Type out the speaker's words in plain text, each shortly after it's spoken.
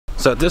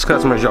So at this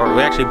customer's yard,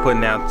 we're actually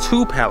putting down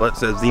 2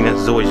 pallets of Zeon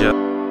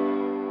Zoysia.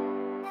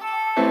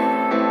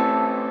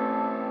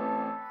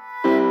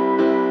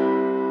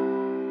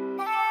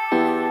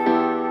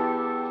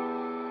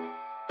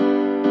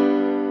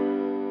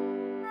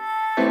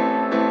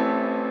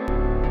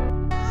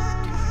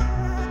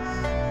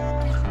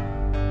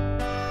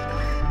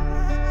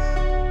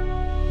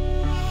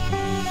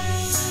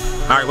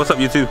 Alright, what's up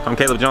YouTube? I'm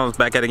Caleb Jones,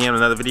 back at it again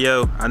with another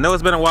video. I know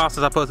it's been a while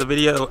since I posted a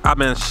video. I've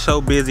been so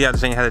busy, I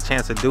just ain't had a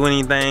chance to do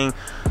anything.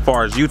 As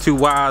far as YouTube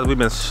wise, we've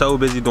been so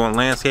busy doing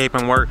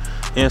landscaping work,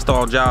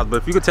 install jobs.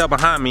 But if you could tell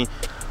behind me,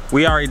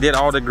 we already did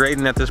all the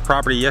grading at this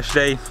property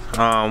yesterday.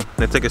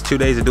 It took us 2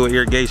 days to do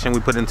irrigation. We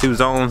put in 2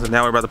 zones, and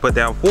now we're about to put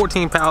down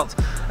 14 pallets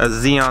of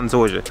Zeon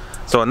Zoysia.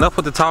 So enough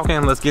with the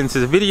talking, let's get into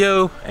the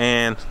video,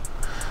 and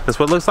that's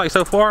what it looks like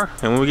so far.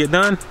 And when we get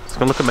done, it's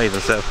gonna look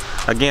amazing. So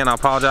again, I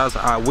apologize.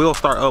 I will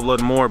start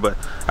uploading more, but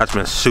I've just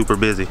been super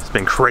busy. It's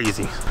been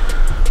crazy.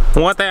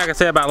 One thing I can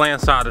say about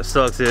landside that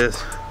sucks is,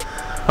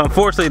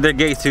 unfortunately, their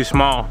gate's too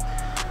small.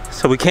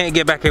 So we can't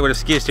get back here with a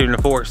skid steer in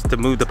the forest to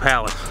move the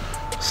pallet.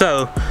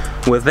 So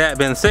with that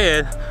being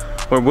said,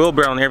 we're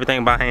wheelbarrowing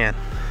everything by hand.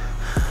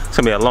 It's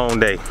gonna be a long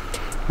day,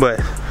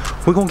 but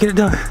we're gonna get it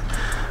done.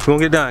 We're gonna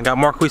get it done. Got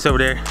Marquise over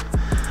there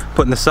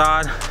putting the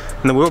sod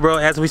in the wheelbarrow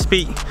as we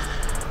speak.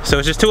 So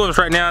it's just 2 of us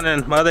right now, and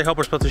then my other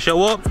helper's supposed to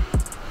show up.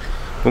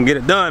 We're gonna get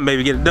it done,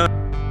 baby, get it done.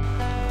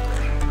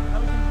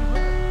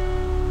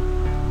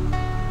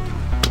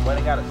 But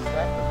they gotta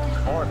stack the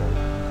harder.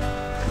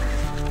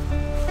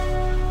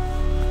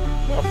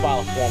 I'll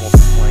file a formal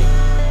complaint.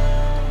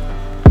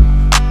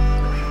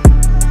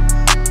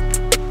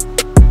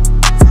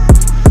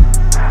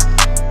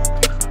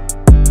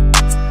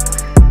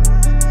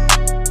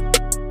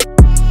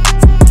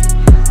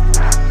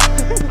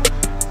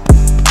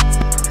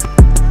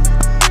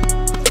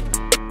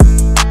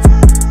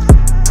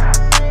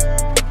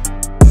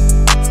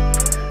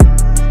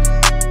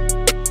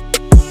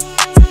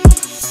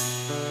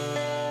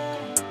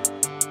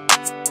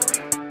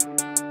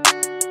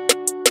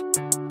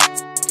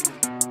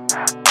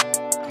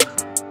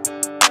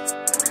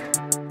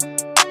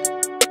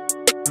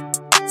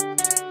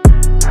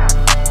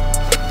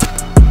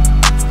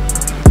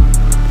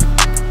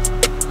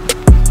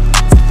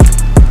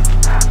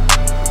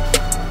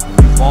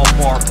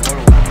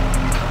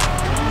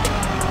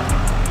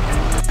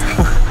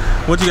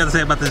 What you got to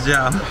say about this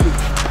job?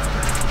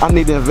 I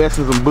need to invest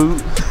in some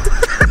boots.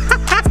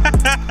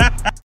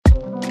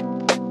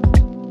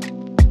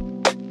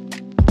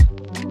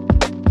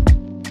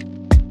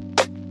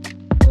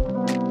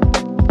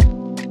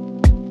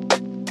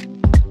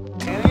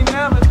 And he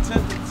never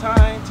took the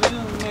time to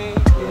make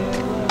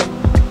it work.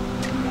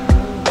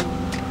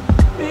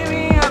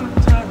 Baby, I'm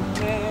the type of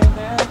man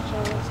that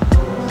just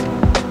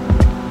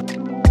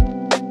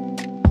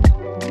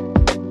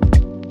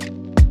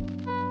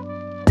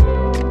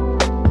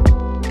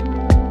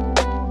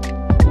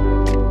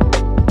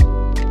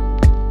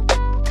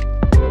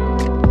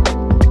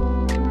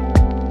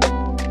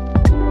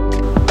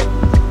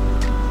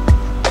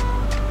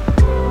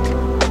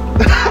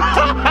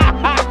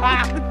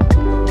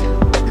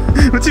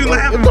What you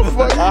laughing for? Get the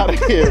fuck out of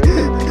here.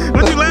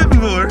 What you laughing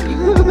for?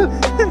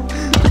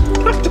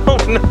 I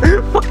don't know.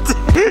 What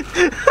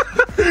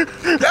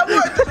That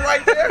was just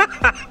right there.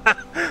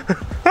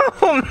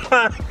 Oh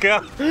my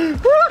god.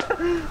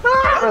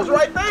 That was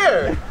right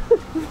there.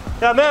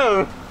 I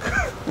know.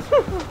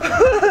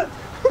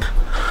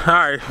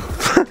 Alright.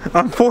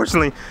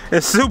 Unfortunately,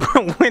 it's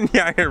super windy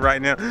out here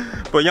right now.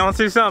 But y'all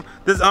see something?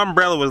 This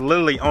umbrella was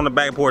literally on the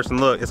back porch, and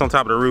look, it's on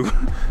top of the roof.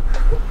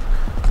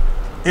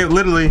 It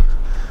literally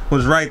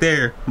was right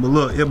there, but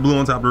look, it blew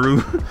on top of the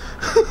roof.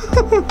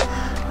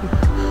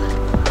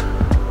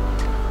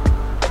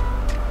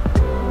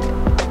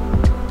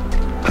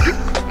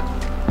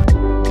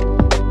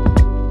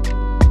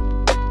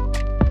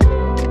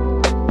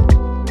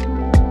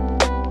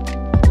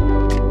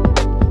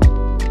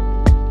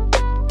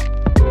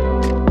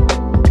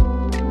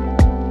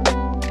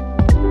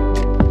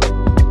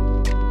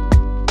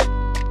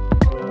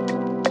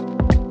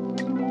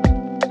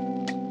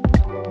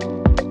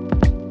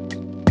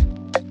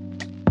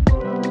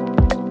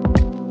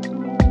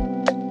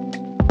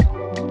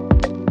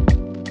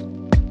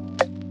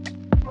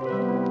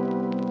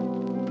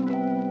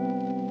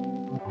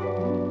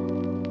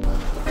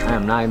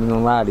 I'm not even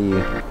gonna lie to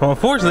you. Well,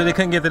 unfortunately, they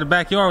couldn't get to the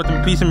backyard with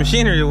a piece of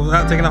machinery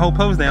without taking the whole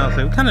post down,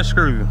 so we kind of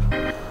screwed.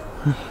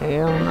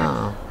 Hell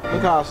no.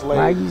 Look how slave.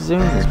 Why are you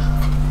zooming?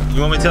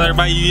 You want me to tell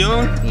everybody you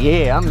young?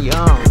 Yeah, I'm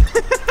young.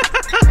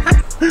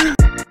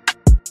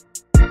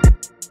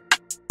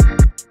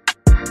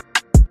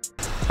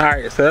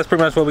 Alright, so that's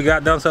pretty much what we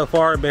got done so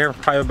far. Been here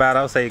for probably about,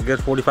 I would say, a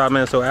good 45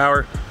 minutes to an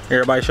hour.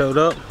 Everybody showed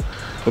up.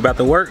 We're about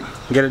to work,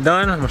 get it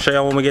done. I'm gonna show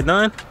y'all when we get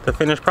done, the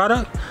finished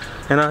product.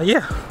 And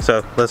yeah,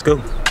 so let's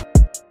go.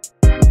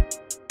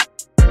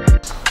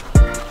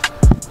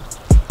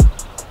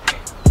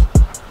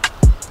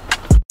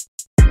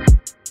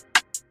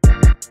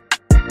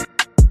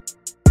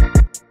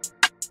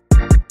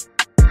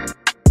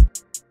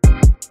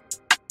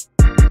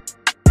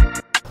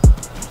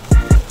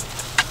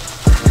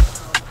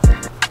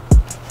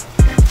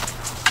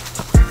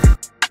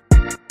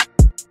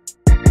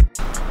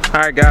 All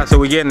right, guys, so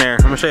we're getting there.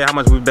 I'm gonna show you how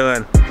much we've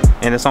done,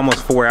 and it's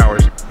almost 4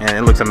 hours, and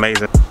it looks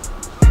amazing.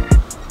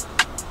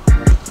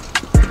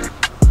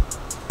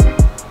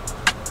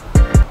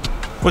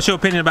 What's your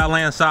opinion about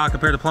laying sod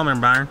compared to plumbing,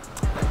 Byron?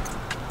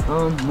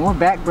 More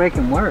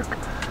back-breaking work.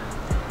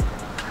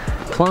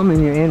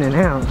 Plumbing, you're in and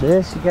out.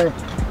 This, you gotta,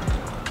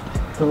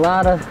 it's a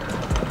lot of,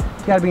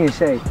 you gotta be in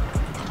shape.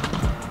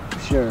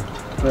 Sure,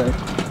 but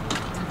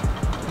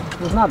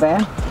it's not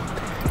bad.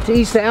 To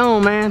each their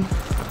own, man.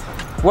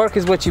 Work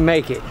is what you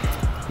make it.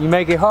 You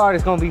make it hard,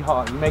 it's gonna be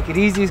hard. You make it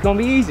easy, it's gonna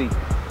be easy.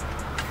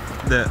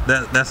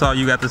 That's all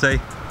you got to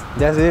say?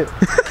 That's it.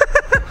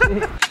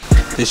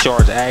 This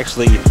yard's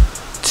actually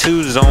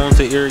 2 zones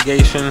of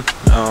irrigation.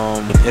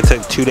 It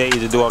took 2 days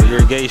to do all the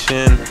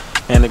irrigation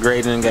and the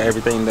grading, and got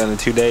everything done in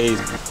 2 days.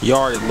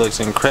 Yard looks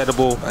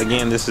incredible.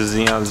 Again, this is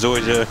Zeon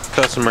Zoysia.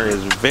 Customer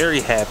is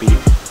very happy,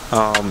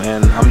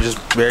 and I'm just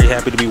very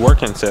happy to be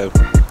working. So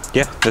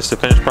yeah, this is the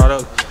finished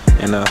product,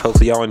 and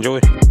hopefully y'all enjoy.